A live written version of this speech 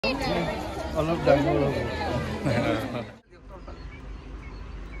অলপ ডাঙৰ হ'ব।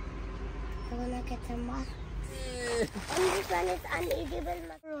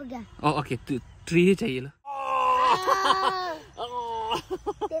 ओके 3 ही चाहिए ना।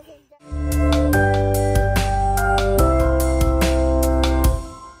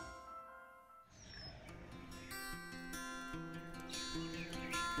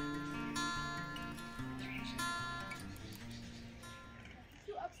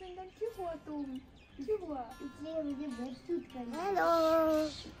 Hello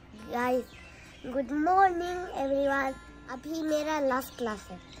guys, good morning everyone. अभी मेरा लास्ट क्लास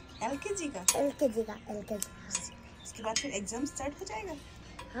है एलकेजी का। इसके बाद फिर एग्जाम स्टार्ट हो जाएगा।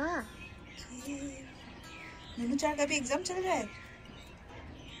 हाँ, मीनू चार का भी एग्जाम चल रहा है।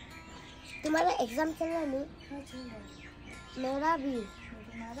 तुम्हारा एग्जाम चल रहा नहीं? हाँ, चल रहा है। मेरा भी।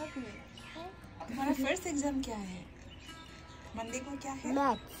 तुम्हारा फर्स्ट एग्जाम क्या है? मंडे को क्या है?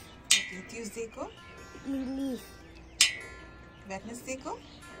 मैथ्स। ट्यूसडे को इंग्लिश। वेडनेसडे को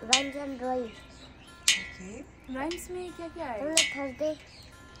rhymes and drawing. Okay, rhymes में क्या क्या है?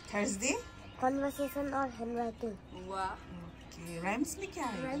 थर्सडे कन्वर्सेशन और हैंडराइटिंग। वाह। ओके, राइम्स में क्या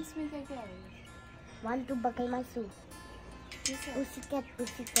है? राइम्स में क्या क्या है? Want to buckle my shoe? कैसा? Pussycat,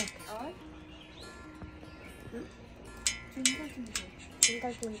 pussycat. और ट्विंकल ट्विंकल।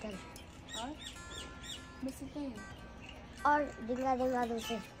 Twinkle, twinkle. और बस इतना ही। और डिंगा डिंगा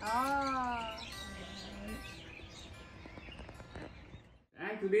दूसरे।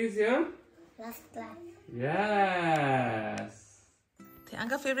 And today is your Last class. yes. थियांग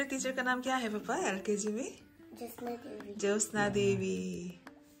का फेवरेट टीचर का नाम क्या है पापा एलकेजी में? ज्योत्सना देवी।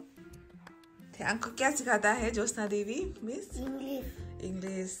 थियांग को क्या सिखाता है ज्योत्सना देवी मिस?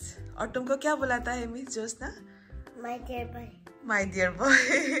 इंग्लिश। और तुमको क्या बुलाता है miss Jyotsna? My dear boy. My dear boy.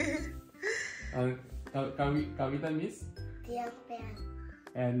 और कविता miss Thiang Pean.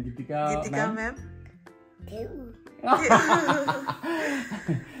 and Geetika ma'am. Theu.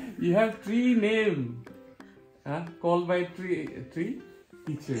 You have 3 names, called by 3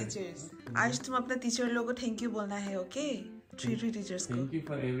 teachers. Teachers. आज तुम अपने टीचर लोगों को थैंक यू बोलना है, ओके? 3 टीचर्स को Thank you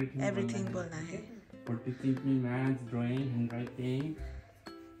for everything. बोलना है। For teaching me maths, drawing, handwriting,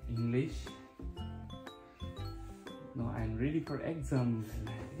 English. No, I'm ready for exam.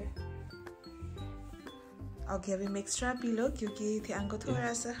 Okay, अभी मिक्सचर पी लो क्योंकि थियांग को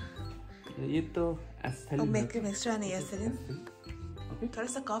थोड़ा सा ये तो एस्थेलिन। मिक्सचर नहीं एस्थेलिन। थोड़ा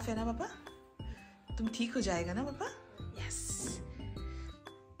सा कॉफ है ना पापा? तुम ठीक हो जाएगा ना पापा? यस।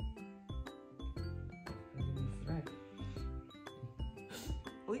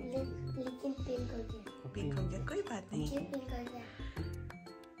 लेकिन पिंक हो गया। पिंक हो गया, कोई बात नहीं। पिंक हो गया।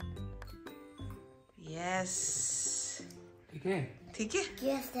 यस, ठीक है। ठीक है।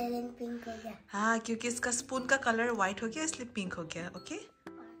 क्या स्टाइलिंग पिंक हो गया। हाँ, क्योंकि इसका स्पून का कलर व्हाइट हो गया इसलिए पिंक हो गया, okay?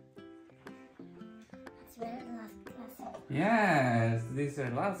 It's very last class. Yes, this is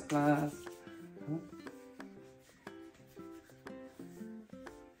our last class.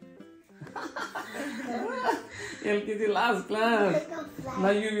 LKG last class.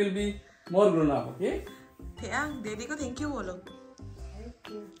 Now you will be more grown up, okay? थियांग, दीदी को थैंक यू बोलो।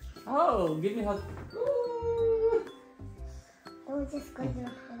 Oh, give me hug.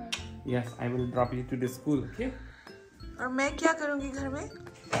 Yes, I will drop you to the school, okay? और मैं क्या करूँगी घर में?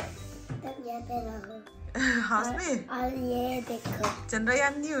 House में? और ये देखो।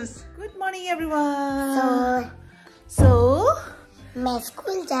 Chandrayaan news. Good morning everyone. So, मैं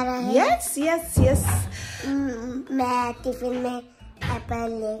स्कूल जा रहा है। Yes yes yes. मैं टिफिन में एप्पल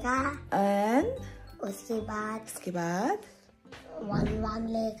लेगा। एंड उसके बाद 1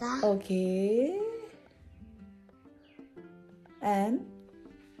 लेगा। Okay. And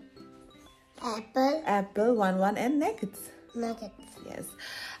Apple 1 and nuggets. Yes,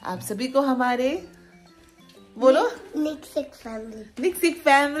 आप सभी को हमारे बोलो निक्सेक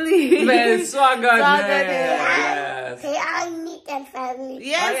फैमिली में स्वागत है। थियांग निक एंड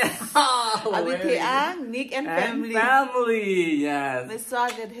फैमिली। यस, अभी थियांग निक एंड फैमिली Yes. में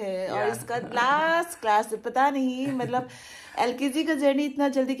स्वागत है। और इसका लास्ट क्लास है। पता नहीं मतलब एलकेजी का जर्नी इतना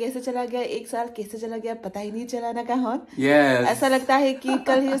जल्दी कैसे चला गया, 1 साल कैसे चला गया पता ही नहीं चला ना कहाँ। Yes. ऐसा लगता है कि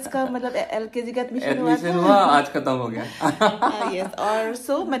कल ही उसका मतलब एलकेजी का एडमिशन हुआ, आज खत्म हो गया। यस, और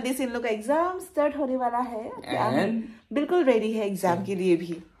सो मंडे से इन लोग का एग्जाम स्टार्ट होने वाला है। And? बिल्कुल रेडी है एग्जाम के लिए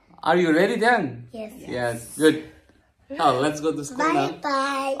भी। Are you ready, Theang? Yes. Yes. Good. Oh, let's go to school now.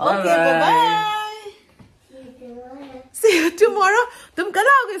 Bye. All Okay, right. bye-bye. See you tomorrow. तुम कल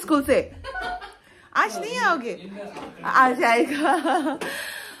आओगे स्कूल से? आज नहीं आओगे? आ जाएगा।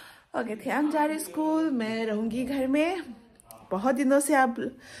 ओके, थियांग जा रहे स्कूल, मैं रहूंगी घर में। बहुत दिनों से आप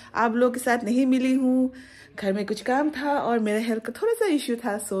लोग के साथ नहीं मिली हूँ। घर में कुछ काम था और मेरे हेल्थ का थोड़ा सा इश्यू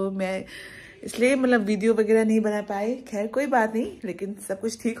था, सो मैं इसलिए मतलब वीडियो वगैरह नहीं बना पाए। खैर कोई बात नहीं, लेकिन सब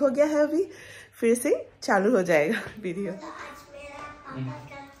कुछ ठीक हो गया है। अभी फिर से चालू हो जाएगा वीडियो।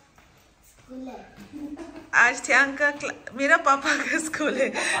 आज थियांग का मेरा पापा का स्कूल है।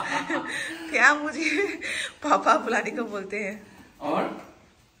 थियांग मुझे पापा बुलाने को बोलते हैं और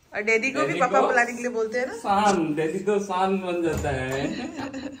डैडी को भी पापा बुलाने के लिए बोलते हैं ना। सान, डैडी तो सान बन जाता है।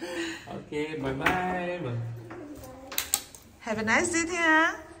 Okay bye bye. Have a nice day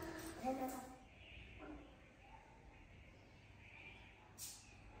थियांग।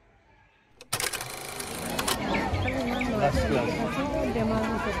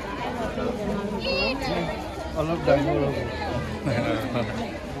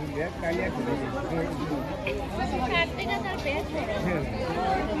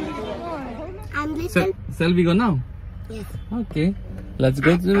 I'm little. Shall we go now? Yes. Okay. Let's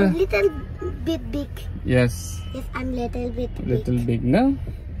go to. I'm little bit big. Yes. Yes, I'm little bit big. Little big now.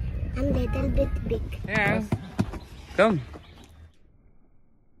 I'm little bit big. Yes. Come.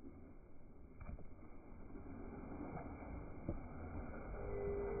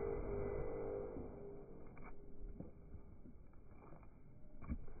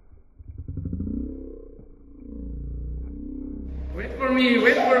 Wait for me,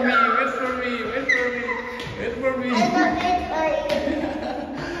 wait for me, wait for me, wait for me, wait for me.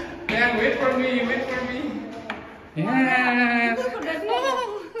 Yeah, wait for me, wait for me. Yeah.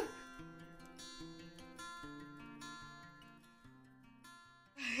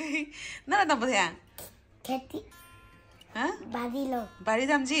 ना ना थियांग। Kitty. हाँ? Body lo. बारी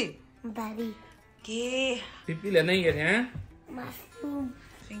दाम जी Body. के Pipi लेना ही है हैं? Mushroom.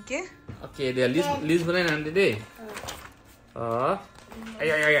 ठीक है। Okay, dia list boleh nanti deh. Oh,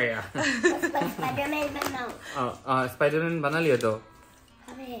 ayah. Spider-Man बनाओ। Spider-Man बना लिया तो।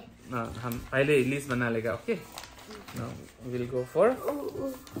 अबे। हम पहले लिस्ट बना लेगा, okay? Now we'll go for.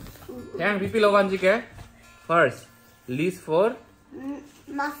 Yang pipi lawan jika. First, list for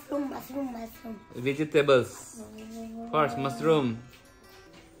Mushroom. vegetables. First, mushroom.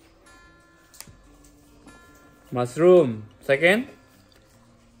 Second,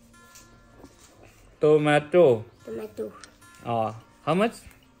 tomato. How much?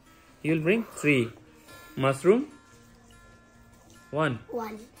 You'll bring 3. Mushroom. 1.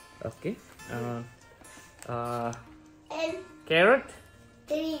 1. Okay. And Carrot.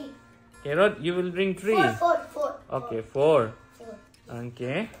 3. Carrot. You will bring 3. 4. Okay, 4. 4.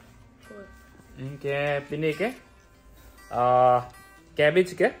 Okay. 4. Okay. Pini ke?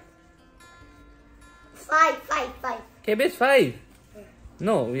 Cabbage ke? 5. Cabbage 5.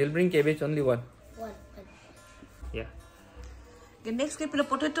 No, we'll bring cabbage only 1. 1. Yeah. Next के pillow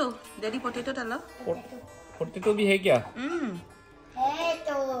potato. Daddy potato डालो। Potato भी है क्या? है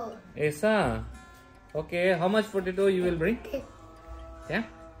तो। ऐसा. Okay. How much potato you will bring? Yeah.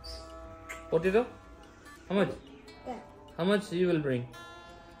 Potato. How much? Yeah. How much you will bring?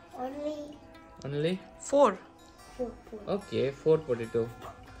 Only 4। 4. Okay, 4 potato.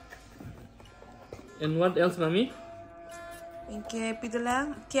 And what else, mommy? इनके पिदला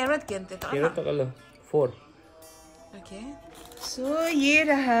carat के अंते तो। Carrot तो कलो 4. ओके। सो ये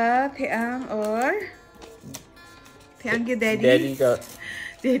रहा थियांग और थियांग के Daddy का.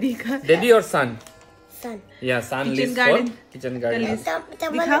 Daddy और son. Yeah, son Kitchen list garden. for kitchen garden.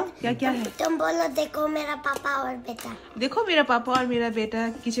 दिखाओ क्या क्या है। तुम बोलो देखो मेरा पापा और बेटा। देखो मेरा पापा और मेरा बेटा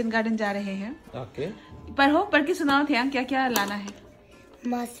किचन गार्डन जा रहे हैं। Okay. पढ़ के सुनाओ थियांग क्या क्या लाना है।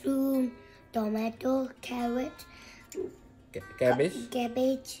 Mushroom, tomato, carrot, Cabbage.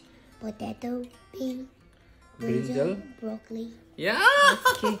 potato, pea, Brinjal. broccoli. Yeah.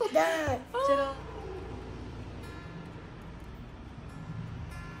 Done. चलो।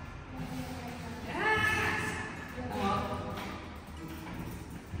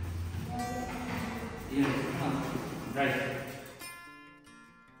 Right.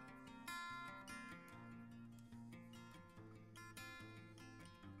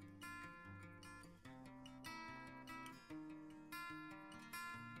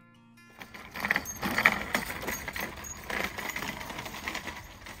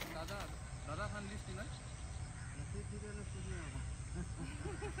 दादा खान लिस्ट ना?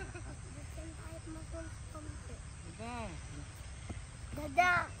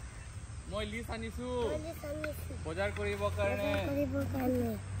 Dada. মই লিষ্ট আনিছো বজাৰ কৰিব কাৰণে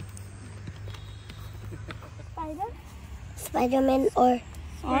Spider-Man or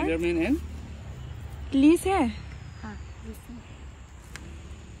Spider-Man and lease है। हाँ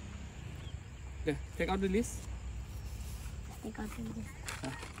okay, take out the list.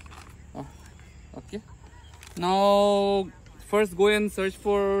 Okay. Now first go and search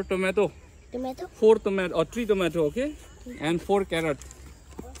for tomato. 4 tomato or 3 tomato, okay? And 4 carrot.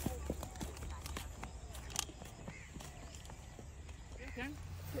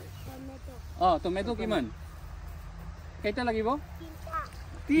 Oh, tomato kiman? Kaita lagibo?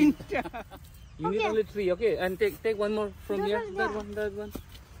 Tinta. You need only 3, okay? And take one more from here. That one.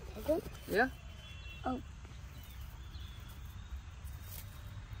 Okay. Yeah? Oh.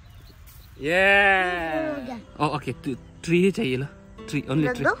 Yeah. Oh, okay. 3 चाहिए ला. 3,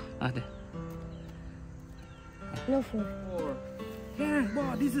 only 3. there. No 4. 4. Yeah,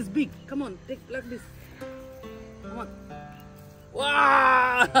 wow, this is big. Come on, take like this. Come on.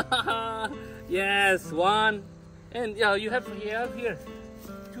 Wow! Yes, 1. And yeah, you have here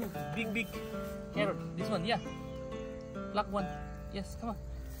 2 big carrot. This one, yeah. Pluck 1. Yes, come on.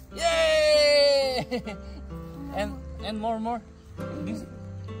 Yay! and more. This.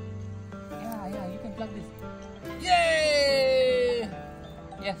 Yeah, you can pluck this. Yay!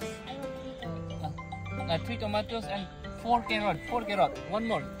 Yes. 3 tomatoes and 4 carrot. 4 carrot. One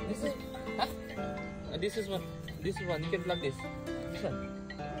more. This is. Huh? This is one. This is one. You can pluck this. This one.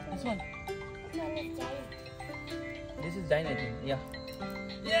 This one. This is giant, I think. Yeah.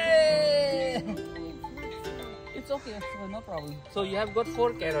 Yay! It's okay. No problem. So you have got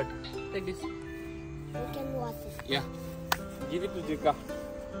 4 carrot. Take this. You can watch this. Yeah. Give it to Jika.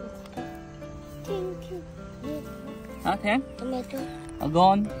 Thank you. Okay. Tomato.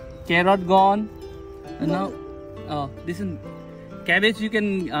 Gone. Carrot gone. And now, this is cabbage. You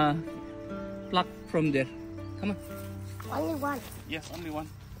can pluck from there. Come on. Only 1. Yes, only 1.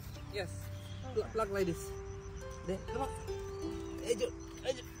 Yes. Pluck like this. There. Come on. You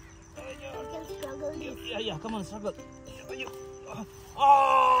can struggle this. Yeah. Come on, struggle.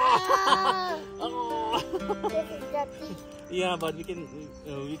 Oh! Oh! This is dirty. Yeah, but we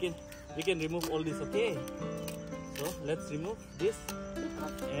can remove all this. Okay. So let's remove this,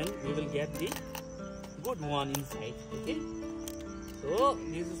 and we will get the good one inside. Okay. So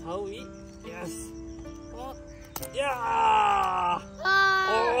this is how we. Yes. Oh. Yeah.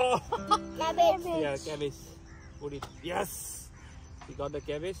 Oh. Cabbage. Yeah, cabbage. Put it. Yes. We got the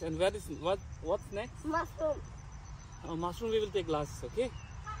cabbage. And what's next? Mushroom. Mushroom we will take last. Okay.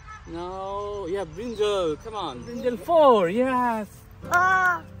 Now, yeah, brinjal. Come on. Brinjal 4. Yes.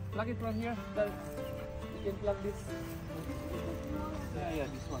 Plug it from here. You can plug this. Yeah,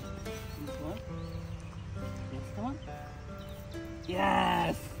 this one. This one. Yes, come on.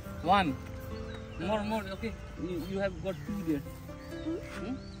 Yes. 1. More. Okay. You have got 2 there. 2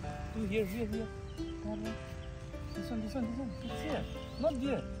 here. This one. It's here. Not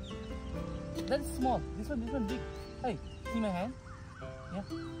here. That's small. This one big. Hey, see my hand? Yeah.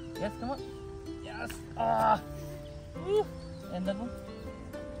 Yes, come on. Yes. And that one.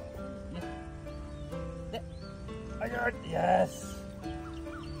 Yeah. Yes.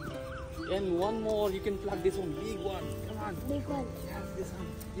 And one more. You can plug this one. Big one. Come on. Big one. Yes, this one.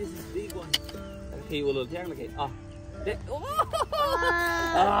 This is big one. Okay, we'll Theang okay. There.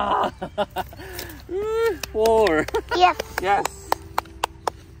 4. Yes. Yes.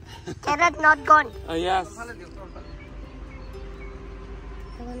 Carrot not gone. Yes. I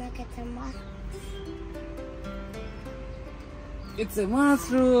wanna get some more. It's a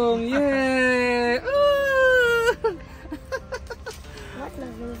mushroom. Yay! What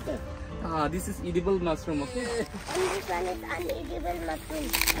mushroom is this? This is edible mushroom. Okay. And this one is unedible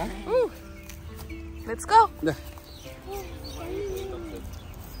mushroom. Let's go.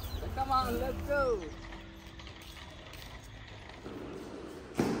 Come on, let's go.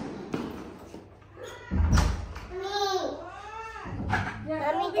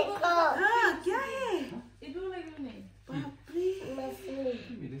 Mami, देखो. क्या है? Mushroom.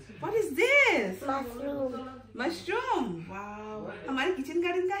 What is this? Mushroom. Mushroom. Wow. हमारे kitchen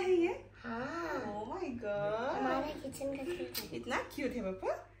garden का है ये? हाँ. Oh my god. हमारे kitchen का है. इतना क्यूट है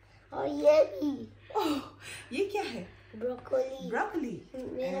पापा. और ये भी. Oh, ये क्या है? ब्रोकोली. ब्रोकोली.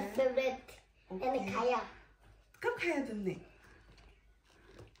 मेरा फेवरेट. मैंने खाया. कब खाया तुमने?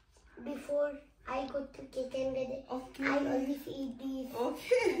 Before I go to kitchen garden, Okay. I always eat these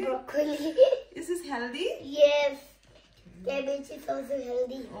Okay. broccoli. Is this healthy? Yes. Cabbage is also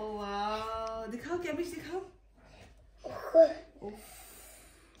healthy. Oh wow. दिखाओ कैबेज दिखाओ.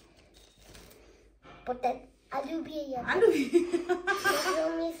 Potato. Aloo bhi hai yaar. आलू भी.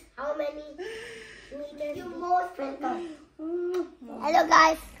 Mushroom is how many meters? You more plenty. Hello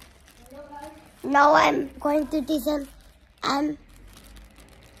guys. Now I'm going to kitchen and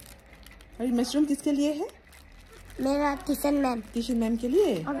और mushroom किसके लिए है? मेरा kitchen ma'am. Kishan ma'am के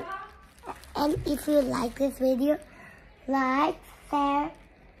लिए. And if you like this video, like, share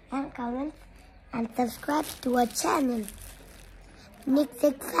and comment and subscribe to our channel,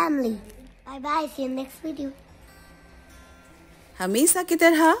 Nikseek Family. Bye bye. See you next video. हमेशा की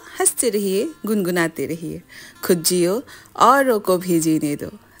तरह हंसते रहिए, गुनगुनाते रहिए, खुद जियो औरों को भी जीने दो.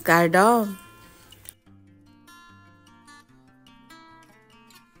 कार्डम.